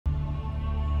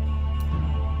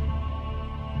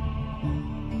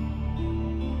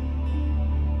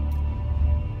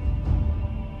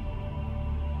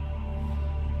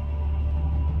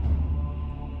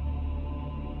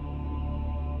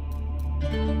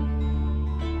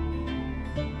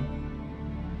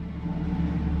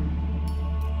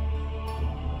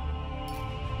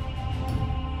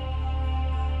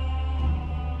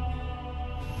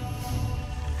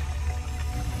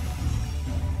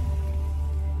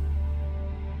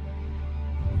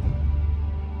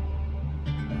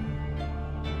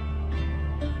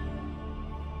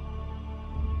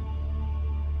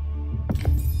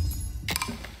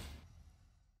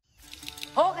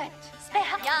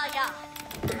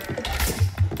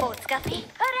Scaffi,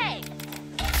 hooray!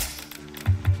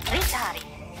 Ritari.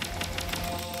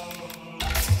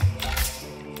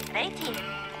 Reiti.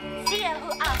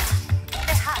 Siahu ama.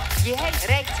 Behar. Yehei.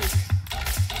 Reiti.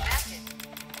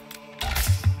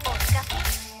 Scaffi.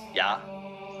 Ja.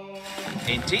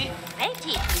 Inti.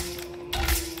 Reiti.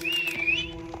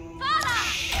 Fala!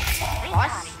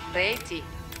 Was? Reiti.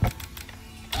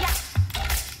 Ja.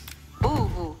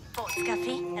 Uhu.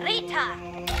 Scaffi. Rita.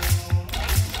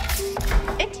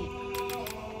 Eti.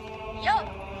 Jo.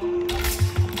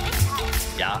 Rita.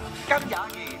 Ja.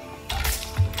 Gamjagi.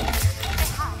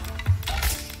 Behar.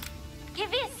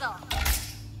 Gewisso.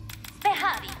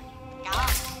 Behari. Ja.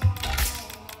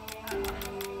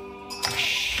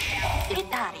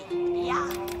 Ritari. Ja.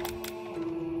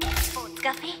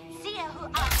 Scaffi. Siahu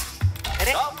ama.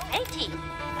 Reiti.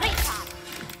 Rita.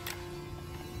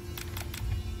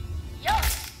 Jo.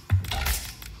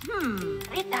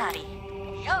 Ritari.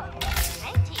 Jo.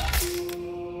 Reiti.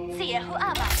 Siahu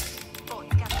ama.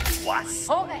 Scaffi. Was?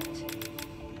 Horet.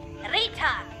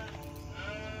 Rita.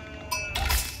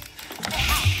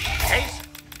 Case?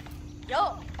 Jo.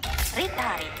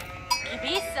 Ritari.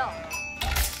 Kibiso.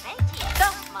 Reiti.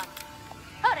 Dochman.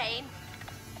 Horein.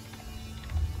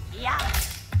 Ja.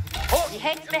 Oh.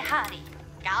 Jehet Behari.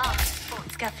 Ja.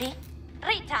 Scaffi.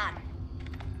 Ritan.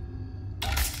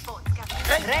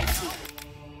 Scaffi. Reiti.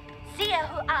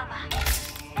 Siahu ama.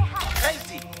 Behari.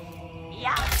 Reiti.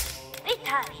 Ja.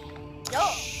 Ritari. Jo.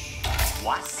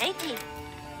 Was? Reiti.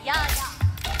 Ja.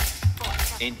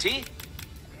 Inti.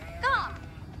 Kom.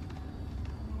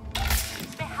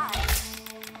 Behari.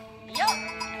 Jo.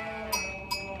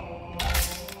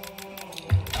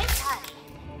 Ritari.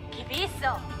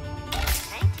 Kibiso.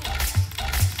 Reiti.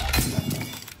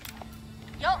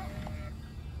 Jo.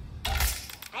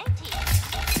 Reiti.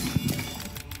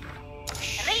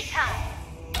 Rita.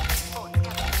 Hore.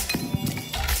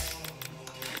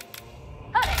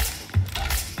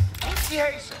 Die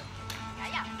Häse.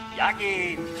 Ja.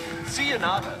 Jagi. Siehe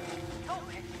Name.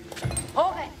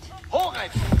 Horet.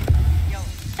 Horet.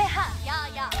 Behar.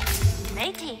 Ja.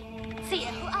 Reiti.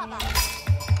 Siahu ama.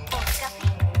 Scaffi.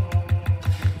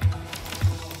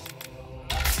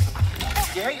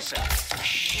 Die Häse.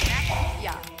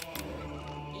 Ja.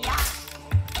 Ja.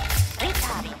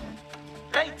 Ritari.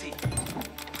 Reiti.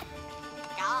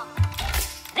 Ja.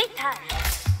 Ritari.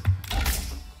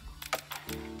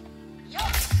 Jo.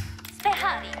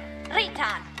 Behari.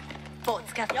 Ritan.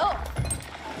 Scaffi. Jo.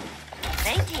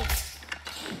 Reiti.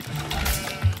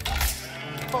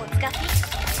 Scaffi.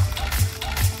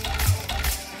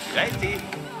 Reiti.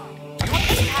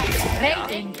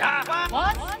 Reiti. Ja.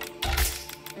 What?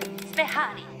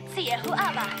 Behari. Siahu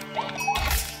ama.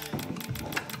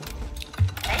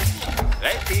 Reiti.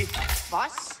 Reiti.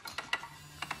 Was?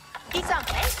 Isam.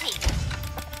 Reiti.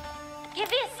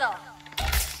 Gewisso.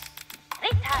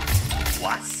 Ritan.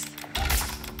 Was?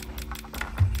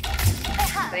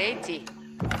 Behari. Reiti.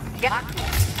 Gaku.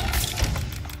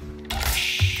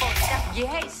 Scaffi.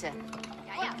 Jeheise.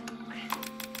 Ja.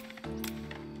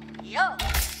 Jo.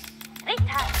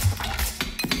 Ritan.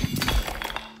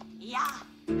 Ja.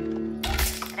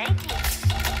 Reiti.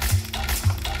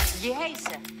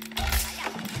 Jeheise.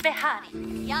 Behari.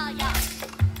 Ja.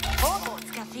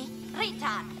 Scaffi.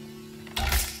 Ritan.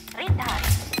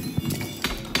 Ritari.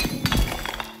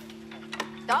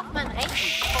 Dochman. Reiti.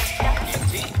 Scaffi.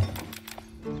 Inti.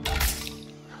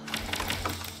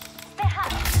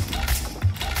 Behari.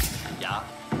 Ja.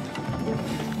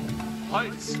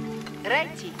 Holz.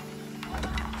 Reiti.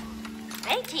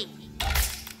 Reiti.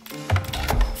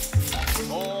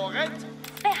 Horet.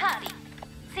 Behari.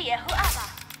 Siahu ama.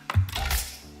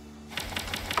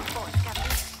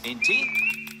 Scaffi.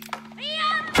 Inti.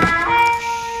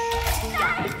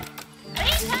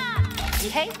 Rita!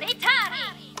 Jeheise. Ritari!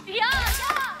 Ja!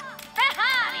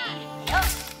 Behari! Jo!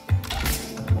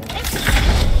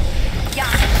 Ja!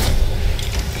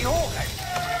 Die Horet.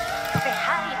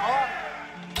 Behari Hor!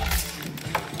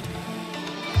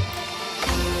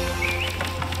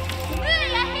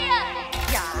 Mühe her!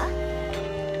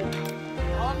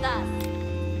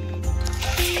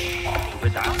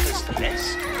 ist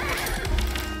es?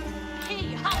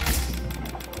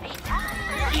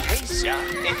 Die heißt ja,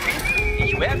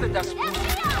 ich werde das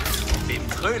dem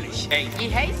fröhlich hängen.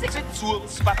 Die heiße Zum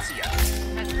Spazieren.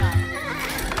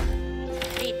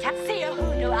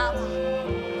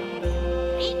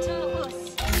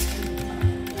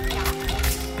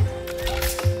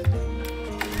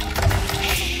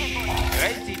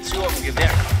 Rennt die zum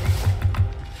Gewehr.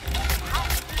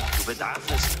 Du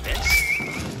bedarfst es.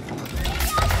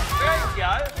 Rennt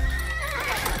ja.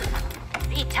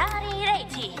 Vitari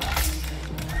Reti.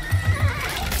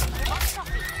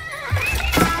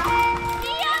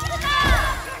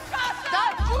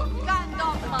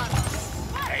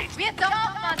 Wir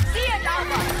Dorfmann, siehe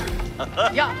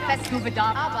aber! Ja, das du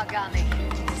bedarf aber gar nicht.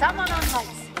 Sammern und Holz.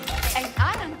 Ein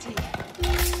Arenti.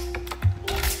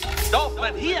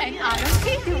 Dorfmann hier. Ein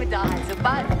Arenti, du bedarf also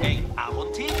bald. Ein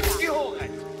Arenti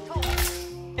gehoret.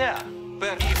 Ja,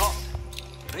 bereit.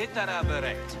 Ritter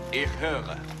bereit. Ich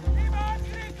höre.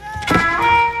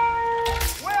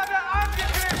 Werde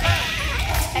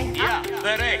angegriffen! Ein Ja,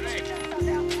 bereit.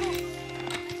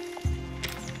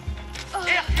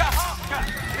 Ich gehorche.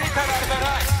 Ritter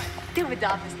bereit. Du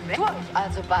bedarfst weg.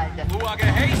 Also bald. Uhr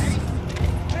geheiß.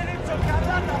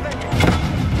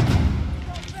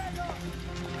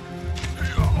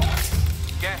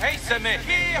 Geheiße mich.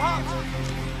 Gehort.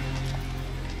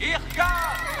 Ich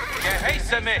gar.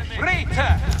 Geheiße mich.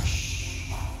 Ritter.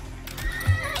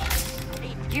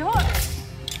 Gehört.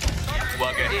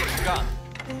 Uhr geheiß gar.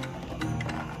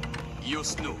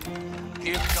 Just nu.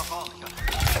 Ich gehorche.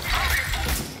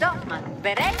 Dorfmann,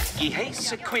 bereit?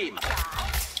 Geheiße Queen.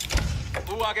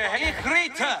 Uhr geheiß.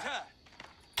 Ritter.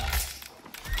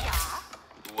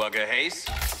 Uhr geheiß.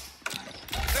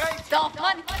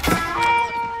 Dorfmann,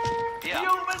 Ja,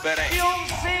 bereit.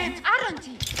 ein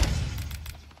Arenti.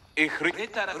 Ich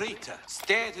Ritter.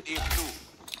 Städten ich nu.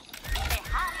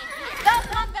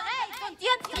 Dorfmann, bereit und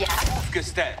jetzt? Ja.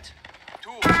 Aufgestellt.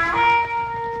 Tu.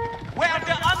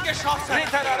 Werde angeschossen.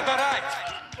 Ritter bereit.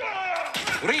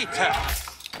 Ritter.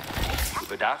 Du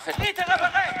bedarfst. Ritter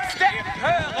bereit. Ich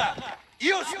höre.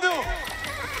 Just nu.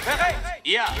 Bereit.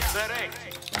 Ja, bereit.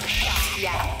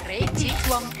 Ja, Reti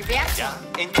zum Gewehr. Ja,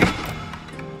 in.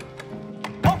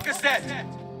 Aufgestellt.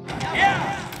 Ja.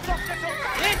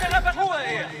 Ritter Ruhe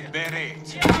hier. Bereit.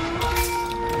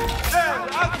 Schnell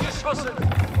angeschossen.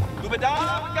 Du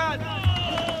bedarfst gar nicht.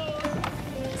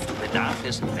 Du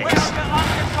bedarfst weg. Werde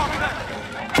angeschossen.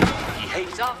 Die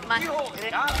Heiß. Dorfmann,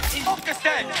 Ja,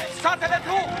 aufgestellt. Satellit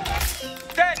hoch.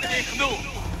 Stellt dich nu.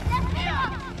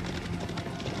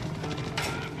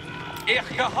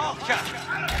 Ich gehorche.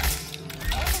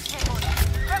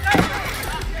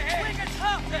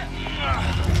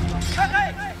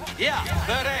 Bereit. Ja,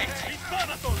 bereit.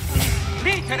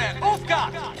 Ritere,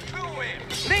 Aufgabe.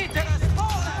 Ritere,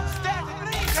 Spore.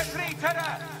 Stellt Ritere.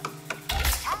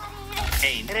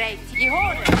 Ein. Reti,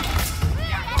 gehört.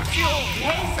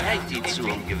 Bereit, die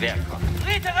zum Gewehr kommen.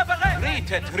 Ritere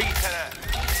bereit. Ritere.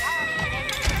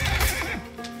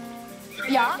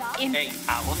 Ja, in Ein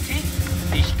Arunti.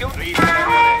 Ich gehe. Ritere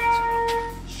bereit.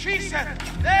 Schießen.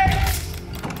 Nein.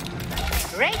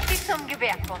 Reti zum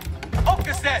Gewehr kommen.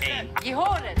 Aufgestellt.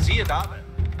 Gehört. Siehe da.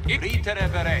 Ritere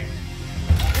bereit.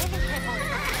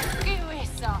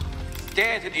 Gewisser.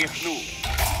 Städten ich nu.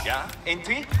 Ja,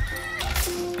 Enti?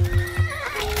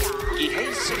 Die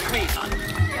heiße Queen an.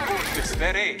 Bis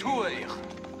bereit. Tue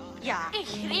ich. Ja,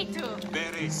 ich rede.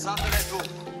 Bereit. Satellit hoch.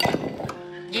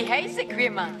 Die heiße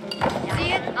Quimmer.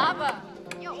 Seht aber.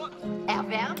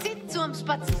 Erwärmt sie zum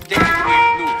Spazieren. Städten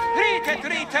ich nu.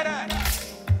 Ritere.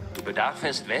 Du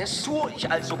bedarfst was? Tue ich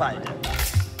also bald.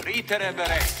 Ritere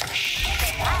bereit.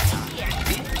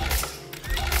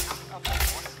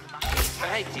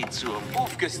 Bereit, die zum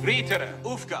Ritere.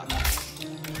 Aufgabe.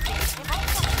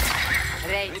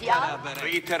 Reti ab.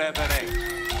 Ritere bereit.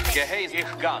 Geheiß ich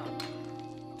kann.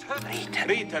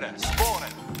 Ritere,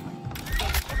 Sporen.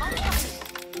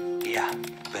 Ja,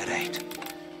 bereit.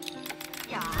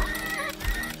 Ja,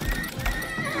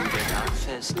 Du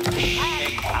bedarfst.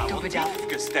 Du bedarfst.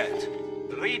 Aufgestellt.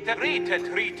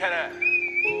 Ritere.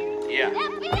 Ja.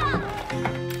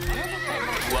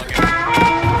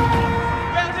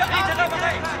 Ritere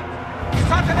bereit.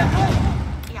 Satellit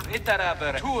hoch. Ritere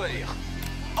bereit. Tue ich.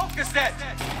 Aufgestellt.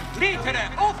 Ritere,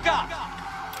 Aufgabe.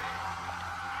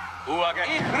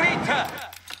 Ich Ritter.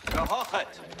 Gehorchet.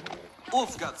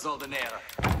 Aufgabe soll den Ehre.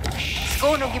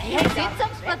 Skono gibt hier Sitz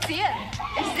zum Spazieren.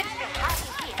 Es sitzt.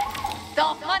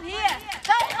 Dorfmann hier.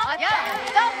 Dorfmann, ja.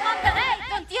 Dorfmann bereit.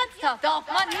 Und jetzt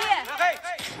Dorfmann hier. Bereit.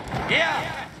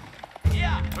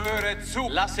 Ja. Höre zu.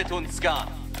 Lasset uns gehen.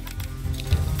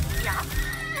 ja,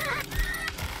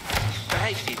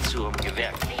 bereit, die zum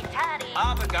Gewerk. Vitari.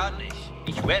 Aber gar nicht.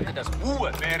 Ich werde das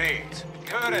Buhr berät.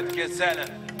 Höret,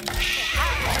 Gesellen.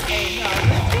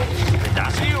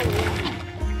 Das hier.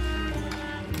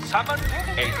 Summon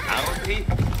ein Arti.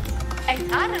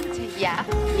 Ein Arenti, ja.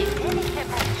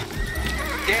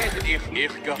 Geht ich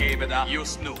gebe da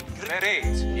just nu.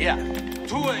 Berät, ja.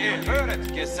 Tue ihr,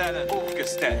 höret, Gesellen,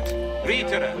 aufgestellt.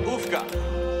 Rietere, Aufgabe.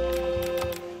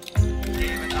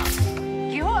 Gebe da.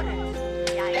 Gehört.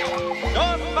 Ja, ja.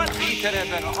 Dort, was Rietere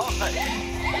verhochen.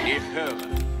 Ich höre.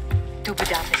 Du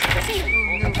bedarfst das hier.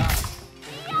 Ein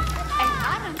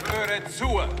Arenti. Höret zu,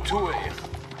 tue ich.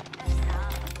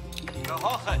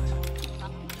 Gehochet.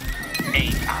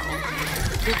 Ein Arti.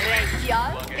 Ja,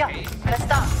 ja. Was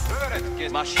da?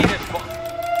 Höret, Maschinenfort.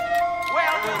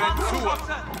 Höret zu.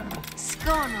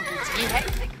 Skonovic, wie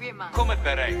heißt der Quimmer? Kommet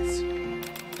bereits.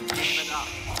 Geben ab.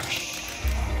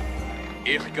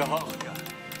 Ich gehorche.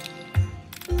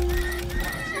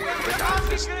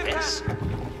 Bedarf es es?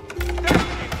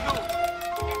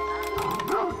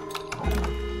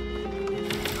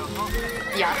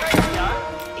 Ja.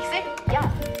 Ich sehe, ja.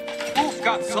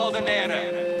 Aufgabe Soldanere.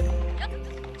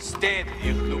 Steht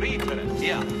ich nu Rietere.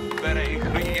 Ja, wäre ich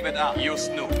geben ab.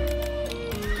 Just nu.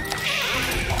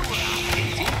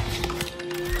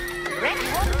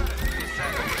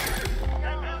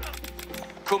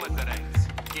 Kommet bereits.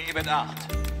 Gebet acht.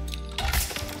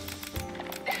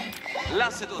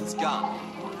 Lasset uns gehen.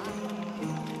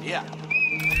 Ja.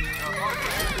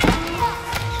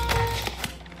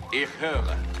 Ich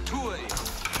höre. Tue ich.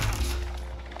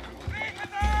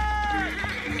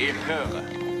 Ich höre.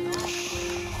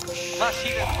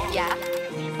 Maschine. Ja.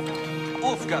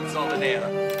 Aufgabe Soldanere.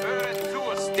 Höret zu,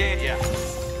 steht ja.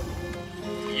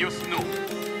 Just nu.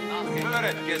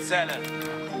 Höret, Gesellen.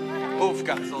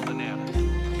 Aufgabe Soldanere.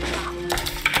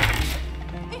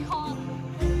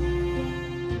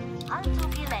 Alto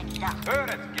Gelächter.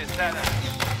 Höret, Gesellen.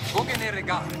 Gucken ihre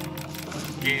Gang.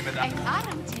 Gebet ab. Ein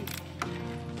Arenti.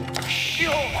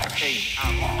 Jo,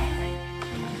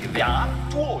 ja,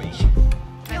 tue ich.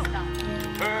 Was da?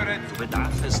 Höret, du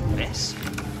bedarfst es.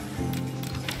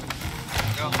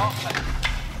 Gehochet.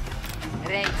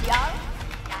 Reitial.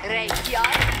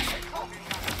 Reitial.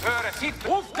 Höret, sieht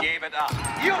Ruf. Gebet ab.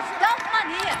 Just. Doch mal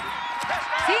hier.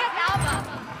 Zieht aber.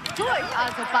 Tu ich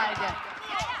also beide.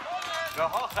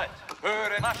 Gehochet.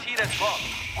 Höret, Maschine fort.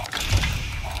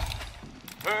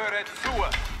 Höret zu.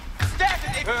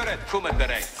 Sterben, höret, kommen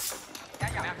bereits.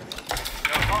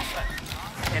 Gehochet.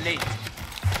 Erledigt.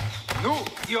 Nu,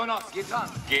 Jonas, getan.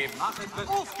 Geben.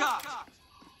 Aufgabe!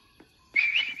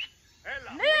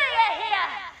 Mühe her.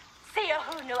 Sehr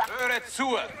hunu. Höret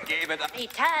zu. Gebet ab.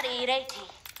 Vitari Reti.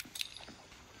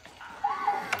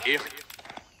 Ich.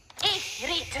 Ich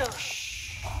Ritu.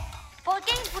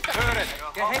 Vorgehen Futter. Höret.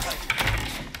 Gehässig.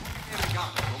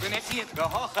 Organisiert.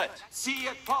 Gehochet.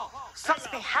 Ziehet fort.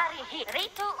 Behari hi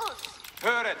Ritu us.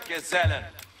 Höret, Gesellen.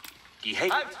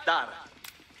 Halt da.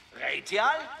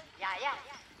 Reitial. Ja, ja.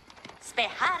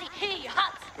 Spehari hi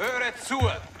hat. Höret zu.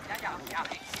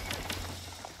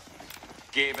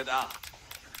 Gebet acht.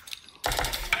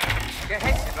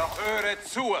 Gehässig. Noch höret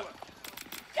zu.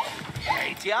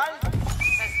 Reitial.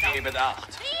 Gebet acht.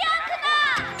 Diakna.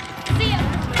 Sehr.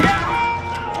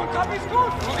 Und komm ist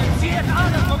gut. Organisiert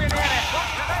alle, Progenere.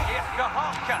 Ich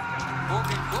gehorche.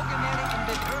 Progenere in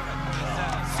den Hören.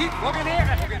 Sieht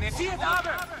Progenere. Organisiert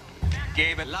aber.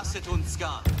 Gebet, lasset uns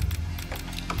gehen.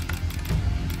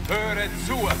 Höret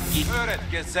zu. Höret,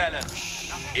 Gesellen.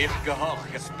 Ich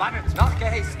gehorche. Spannend.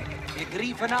 Nachgehässig. Wir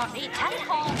griefen an. Vitari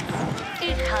ho.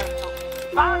 Ich halte.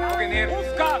 Progenere.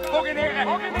 Aufgabe. Progenere.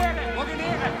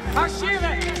 Progenere.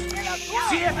 Marschiere.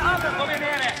 Zieht alle,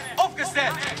 Progenere.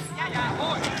 Aufgestellt.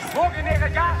 Progenere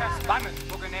Gare. Spannend.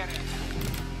 Progenere.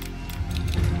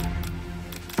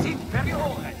 Sieht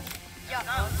Periore.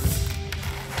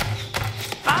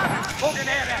 Spannend.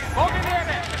 Progenere.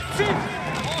 Sieht.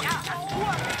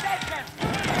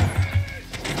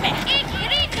 Ich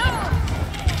Ritu.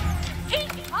 Ich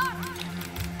hat.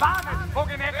 Spannend.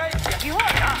 Progenere.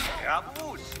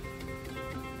 Rabus.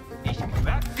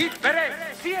 Sieht bereit.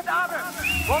 Sieht aber.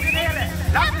 Progenere.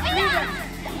 Lass es liegen.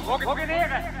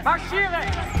 Progenere. Marschiere.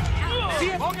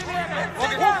 Sieht. Progenere.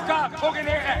 Aufgabe.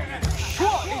 Progenere.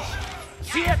 Tor ich.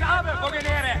 Sieht aber.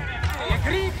 Progenere. Wir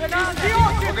griefen an.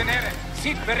 Progenere.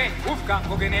 Sieht bereit. Aufgabe.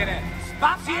 Progenere.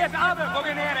 Sieht aber.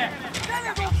 Progenere.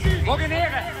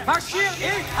 Progenere. Marschiere.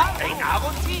 Ich habe. Ein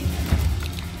Abonti.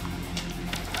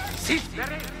 Sieht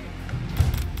bereit.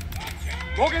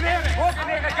 Progenere.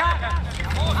 Gare.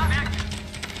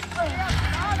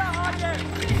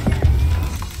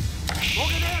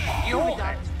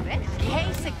 Die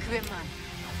heiße Quimmer.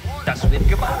 Das wird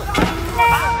gebaut.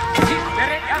 Sieht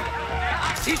bereit, ja.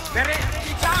 Sieht bereit.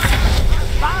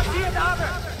 Passiert aber.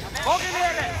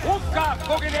 Progenere. Aufgabe.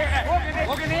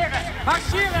 Progenere.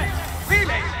 Marschiere.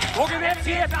 Viele. Progenere.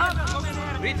 Sieht aber.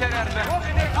 Ritter-Erbe.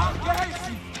 Progenere.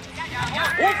 Aufgerissen.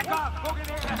 Aufgabe.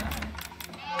 Progenere.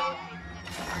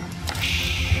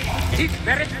 Sieht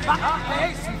bereit.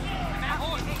 Abgerissen.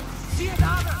 Sieht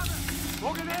aber.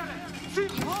 Progenere.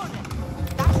 Sieht vorne.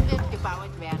 Das wird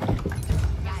gebaut werden.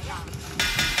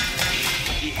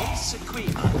 Die Hexe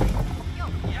Queen.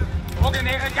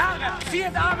 Progenere Jahre.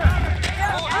 Sieht aber.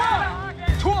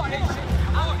 Tor ist.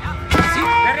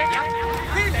 Sieht bereit.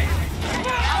 Viele.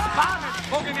 Bahnen.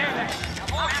 Progenere.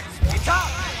 Ital.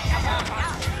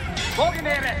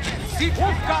 Progenere. Sieht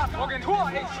Aufgabe.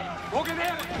 Tor ist.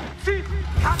 Progenere. Sieht.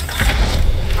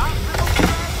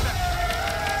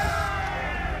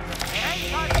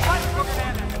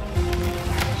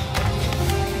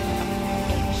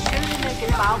 Schöne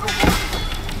Gebauung.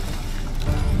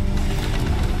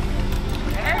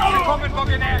 Willkommen,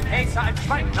 Progenere. Hexe als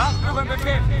Schwein. Nachführen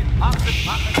Befehl. Achtet,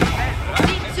 machen,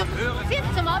 Viel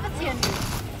zum Arbeiten.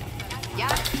 Ja,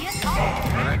 hier ist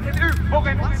auch.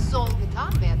 Progenere. Was soll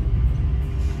getan werden?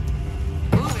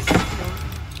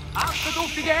 Achtet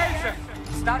auf die Gehälse.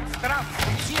 Stark straff.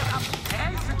 Ziert ab.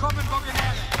 Gehälse kommen,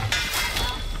 Progenere.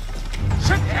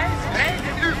 Schütt Gehälse.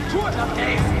 Reden übt. Tut das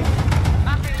Gehälse.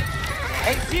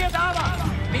 Ziert aber.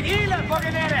 Mit Ihnen,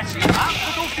 Progenere.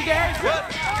 Achtet auf die Gehälse.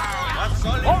 Was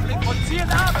soll Und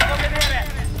ziert ab, Progenere.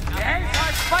 Gehälse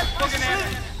als Spalt, Progenere.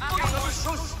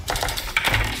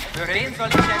 Für wen soll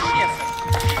ich erschießen?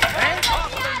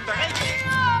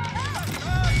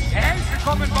 Gehälse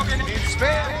kommen, Progenere.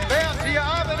 Wer hier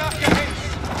aber nach Gehälse?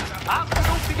 Achtet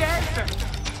auf die Gehälse.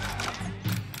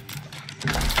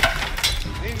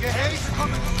 Den Gehälse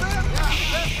kommen.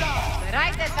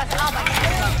 Bereit, etwas Arbeit.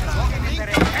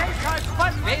 Gehälse als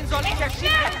Spalt. Wen soll ich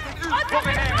erschießen?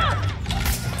 Progenere.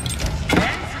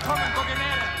 Gehälse kommen,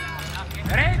 Progenere.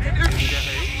 Reden übt.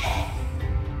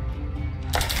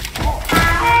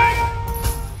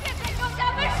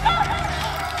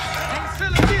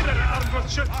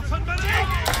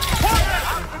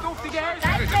 Achtet auf die Gehälse.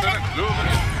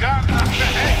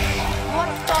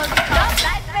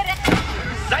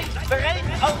 Seid bereit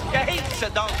auf Geheize,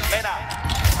 dort, Männer.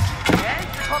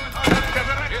 Gehälse kommen.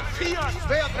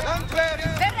 Wer dran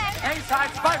werden? Gehälse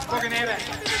als Spalt, Progenere.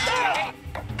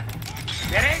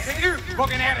 Reden übt,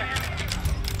 Progenere.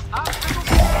 Achtet auf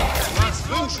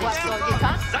die Was soll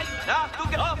getan? Seid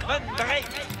nachgeworfen, bereit.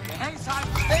 Gehälse als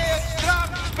Wer dran?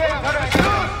 Wer bereit?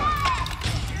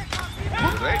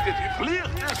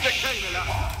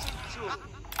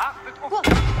 Achtet auf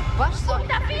Was soll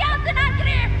Der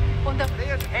Fiandenangriff! Und der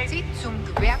zieht zum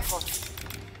Gewehrposten.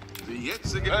 Die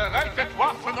jetzige bereitet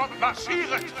Waffen und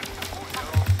marschiert.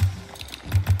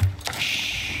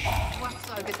 Was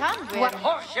soll getan werden?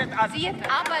 Horchet an. Sieht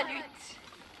aber Lüt.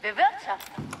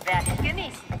 Bewirtschaften werde ich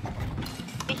genießen.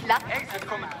 Ich lasse Gehälse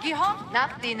kommen. gehorcht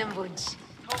nach deinem Wunsch.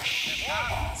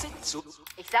 Sitzung.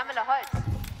 Ich sammle Holz.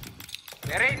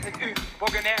 Reden übt,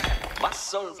 Progenere. Was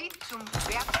soll Zieht zum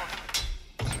Gewehrposten.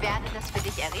 Ich werde das für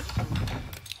dich errichten.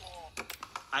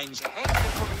 ein Gehälse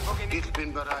kommen, Progenere. Ich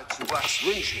bin bereit zu. Was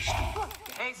wünschest du?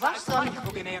 Gehälse Was als soll Spalt,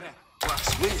 Progenere.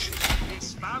 Was wünschest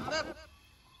du?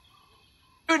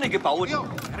 Bühne gebaut? Ja,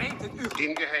 Reden übt.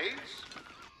 den Gehälse?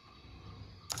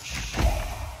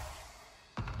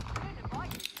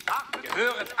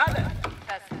 Gehöret alle.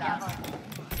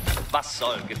 Was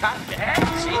soll getan werden?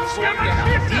 Gehälse Sieht vor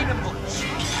nach deinem Wunsch.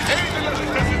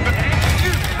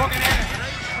 übt, Progenere.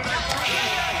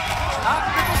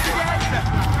 Achtet auf die Gehälse.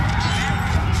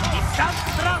 Die Stand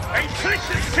drauf. Ein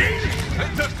frisches Ziel!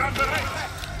 Ritterstand bereit!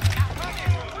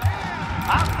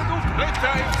 Achtet auf die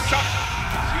Ritter im Sack!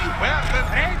 Sie werden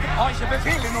Reden eure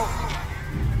Befehle noch.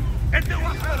 in der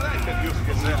Waffe reiten,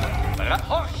 Junggeselle!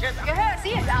 Horchet an. Gehört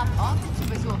Sie es ab, Orte zu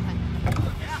besuchen.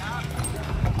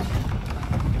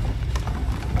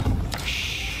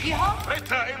 Gehorcht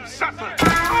Ritter im Sattel!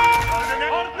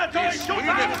 Ordnet euch!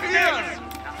 Schwede frieren!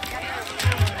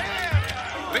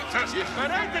 Ritter sind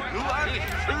bereitet! Nur ich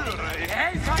führe!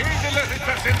 Gehälse. Edle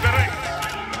Ritter sind bereit!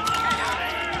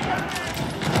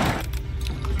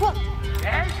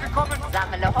 Gehälse kommen.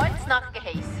 Sammle Holz nach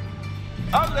Geheiß.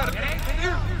 Aller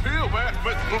Fürwerk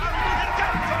mit Druck!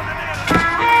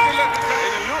 Edle Ritter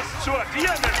in Lust zur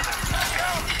Dirne!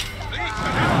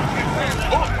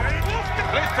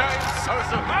 Ritter ins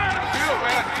Hause!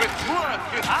 Fürwerk mit Mord!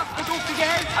 Achtet auf die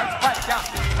Gehälse als Spalt, ja.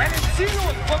 Einen Ziel,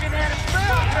 Progenere.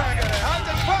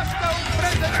 Haltet Poster und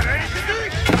Brände! Rede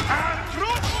dich!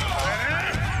 Antrupp!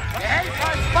 Gehälse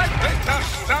als Spalt. Ritter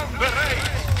stand bereit!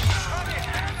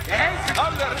 Gehälse.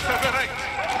 Aller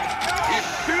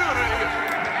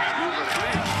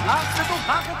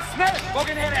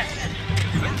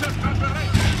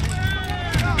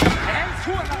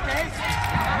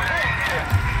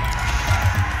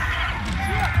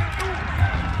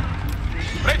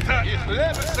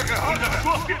Lebenste gehouden.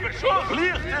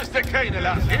 Vliegt is de keine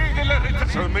laat. Edele Ritter.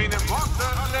 Zo mijn wachten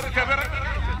aan de Ritter.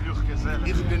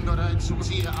 Ich bin bereit zum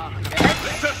Zieramen.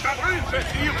 Ritter verbrüht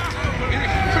hier. Ich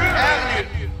führe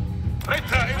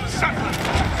Ritter im Sattel.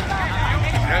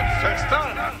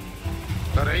 Verstanden.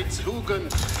 Bereits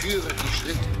lugend führe die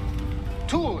Schritte.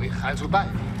 Tue ich also bei.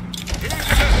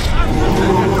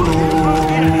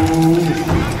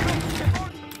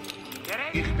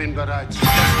 Ich bin bereit. Das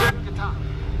wird getan.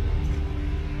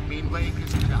 Mein Weg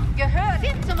ist klar. Gehört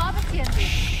hin zum Offizieren.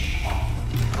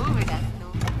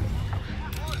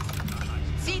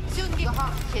 Sie zum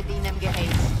Gehorche dienen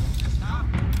Gehäß.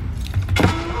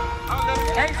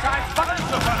 Keizer als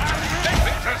Ballensuffer.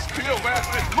 Ritters Spielwerk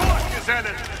mit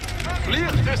Mordgesellen.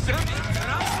 Vliegt es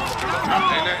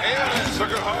eine Ehre zu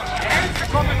gehorchen. Hälfte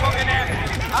kommen, Funktionäre.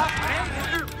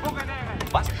 Abreden, Funktionäre.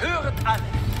 Was höret alle?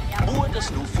 Ruhe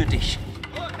das nur für dich.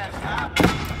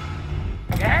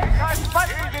 Keizer als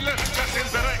Ballensuffer. Edele Ritter sind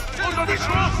bereit. Unter die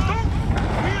Schwurstung.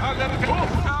 Alle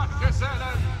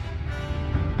Hofgesellen.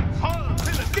 Voll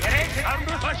Willen.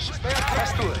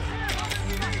 Was tue?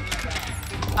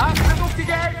 Achtet auf die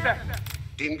Gehälter.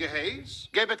 Dem Gehäß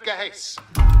gebet Gehäß.